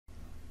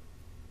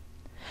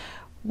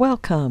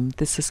Welcome,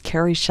 this is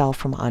Carrie Schell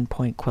from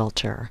Mitten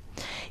Quilter.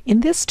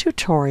 In this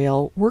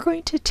tutorial, we're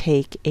going to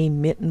take a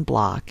mitten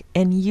block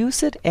and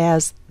use it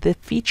as the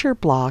feature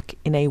block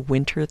in a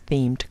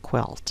winter-themed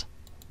quilt.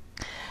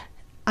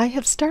 I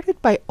have started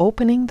by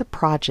opening the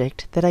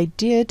project that I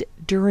did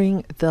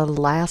during the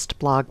last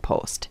blog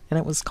post, and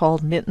it was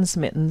called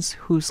Mittens,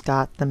 Who's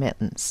Got the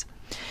Mittens?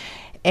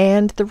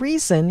 And the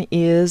reason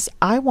is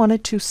I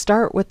wanted to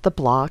start with the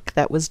block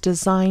that was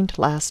designed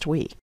last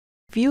week.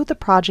 View the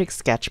project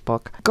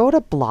sketchbook, go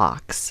to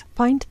Blocks,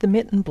 find the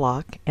mitten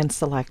block and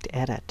select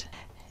Edit,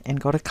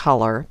 and go to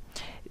Color.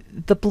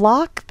 The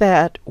block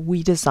that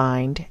we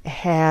designed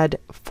had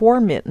 4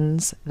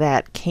 mittens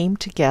that came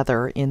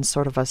together in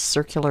sort of a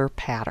circular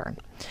pattern.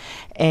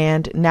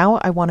 And now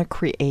I want to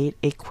create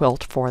a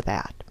quilt for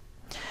that.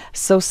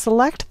 So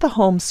select the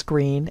home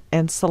screen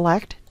and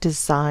select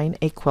Design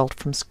a Quilt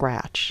from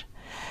Scratch.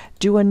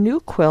 Do a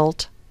new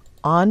quilt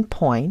on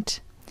point,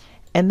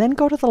 and then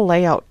go to the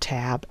Layout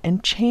tab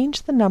and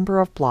change the number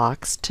of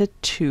blocks to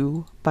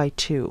 2 by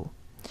 2.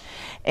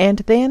 And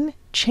then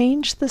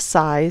change the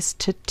size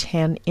to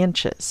 10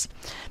 inches.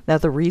 Now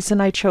the reason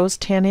I chose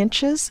 10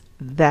 inches,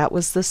 that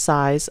was the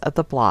size of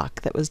the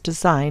block that was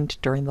designed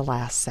during the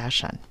last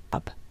session.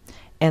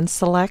 And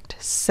select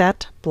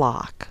Set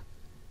Block.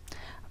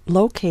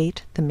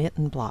 Locate the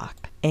mitten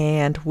block,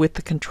 and with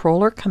the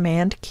controller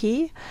command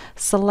key,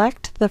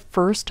 select the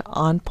first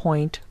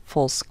on-point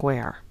full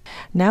square.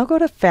 Now go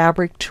to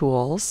Fabric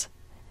Tools,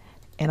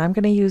 and I'm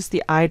going to use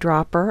the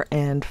eyedropper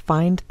and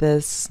find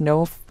the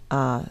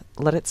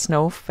Let It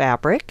Snow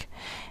fabric,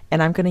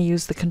 and I'm going to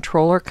use the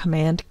controller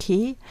command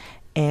key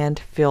and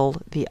fill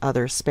the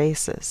other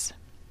spaces.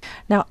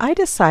 Now I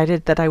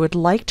decided that I would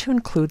like to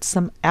include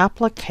some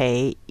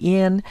applique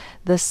in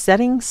the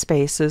setting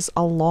spaces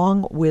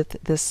along with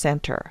the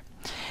center.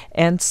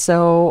 And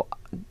so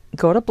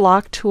go to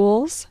Block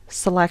Tools,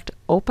 select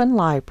Open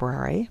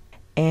Library,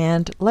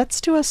 and let's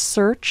do a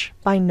search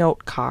by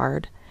note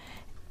card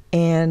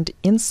and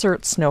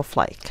insert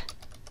snowflake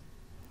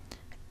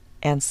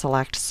and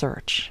select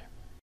Search.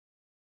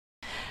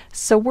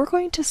 So we're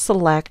going to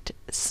select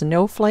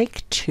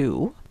Snowflake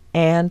 2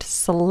 and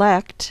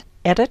select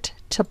Edit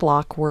to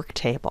Block Work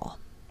Table.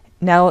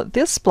 Now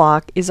this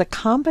block is a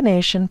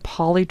combination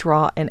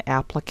polydraw and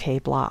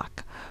applique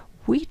block.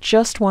 We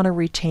just want to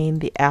retain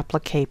the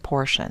applique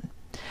portion.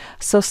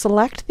 So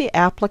select the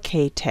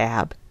Applique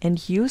tab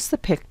and use the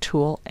Pick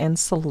tool and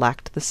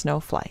select the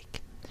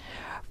snowflake.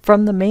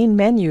 From the main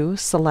menu,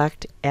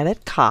 select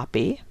Edit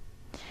Copy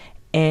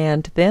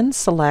and then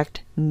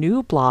select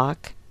New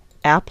Block,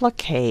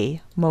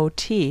 Applique,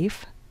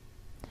 Motif,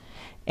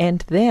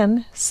 and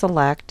then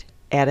select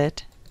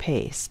Edit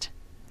Paste,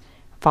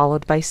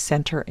 followed by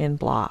Center in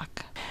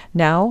Block.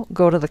 Now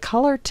go to the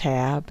Color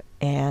tab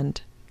and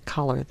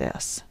color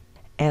this,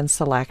 and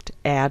select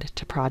Add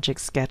to Project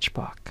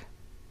Sketchbook.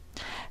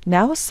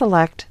 Now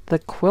select the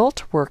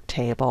Quilt Work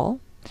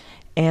Table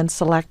and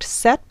select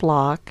Set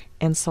Block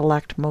and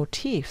select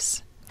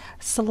Motifs.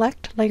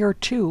 Select Layer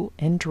 2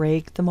 and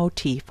drag the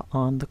motif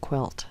on the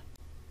quilt.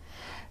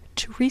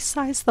 To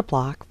resize the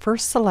block,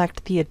 first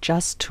select the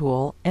Adjust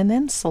tool and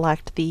then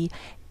select the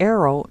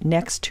arrow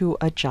next to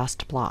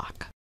Adjust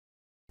Block.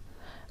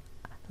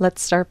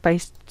 Let's start by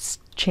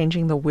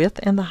changing the width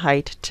and the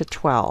height to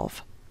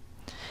 12.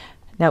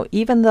 Now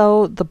even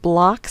though the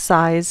block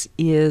size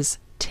is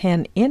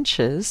 10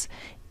 inches,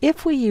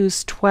 if we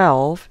use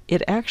 12,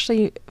 it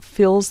actually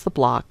fills the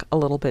block a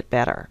little bit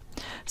better.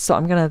 So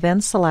I'm going to then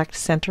select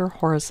Center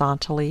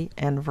horizontally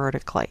and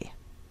vertically.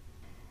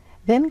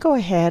 Then go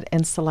ahead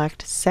and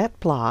select Set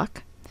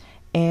Block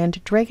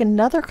and drag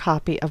another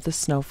copy of the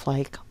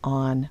snowflake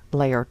on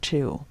Layer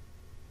 2.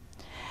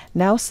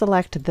 Now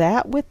select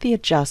that with the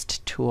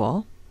Adjust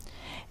tool,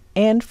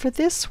 and for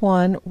this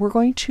one we're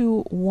going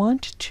to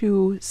want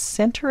to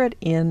center it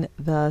in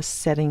the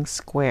setting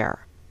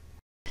square.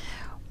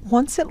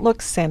 Once it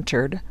looks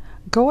centered,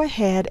 go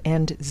ahead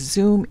and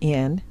zoom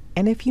in,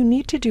 and if you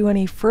need to do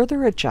any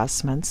further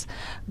adjustments,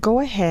 go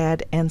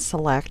ahead and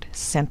select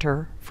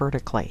Center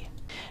vertically.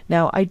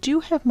 Now I do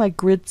have my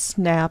grid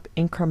snap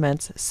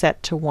increments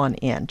set to 1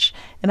 inch,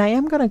 and I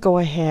am going to go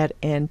ahead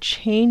and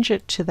change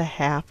it to the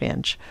 1/2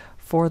 inch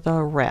for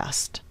the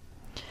rest.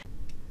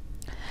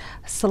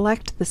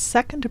 Select the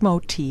second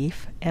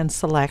motif and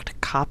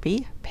select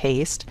Copy,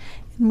 Paste,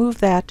 and move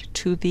that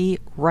to the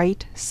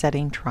right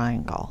setting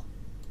triangle.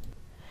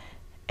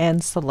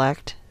 And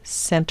select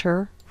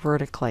Center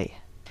vertically.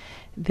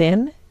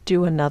 Then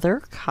do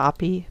another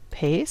Copy,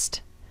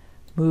 Paste,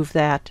 move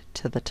that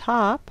to the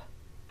top,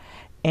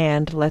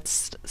 and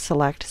let's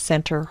select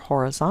Center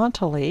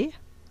horizontally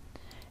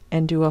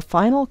and do a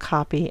final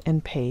Copy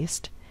and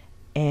Paste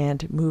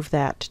and move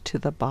that to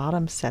the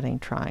bottom setting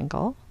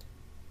triangle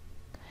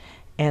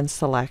and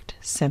select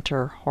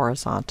Center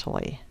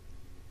horizontally.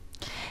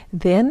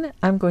 Then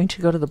I'm going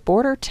to go to the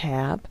Border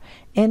tab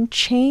and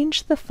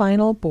change the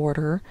final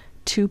border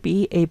to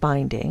be a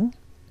binding,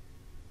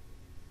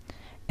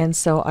 and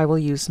so I will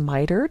use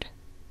mitered,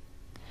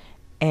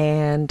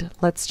 and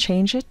let's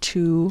change it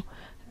to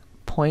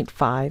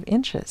 0.5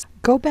 inches.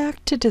 Go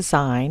back to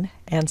Design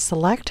and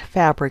select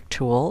Fabric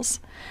Tools.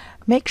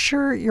 Make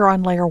sure you're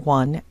on layer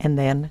 1 and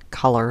then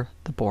color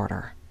the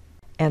border.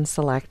 And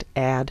select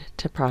Add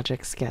to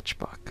Project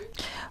Sketchbook.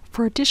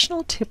 For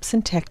additional tips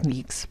and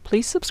techniques,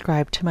 please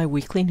subscribe to my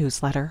weekly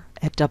newsletter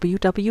at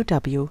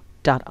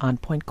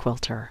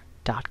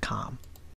www.onpointquilter.com.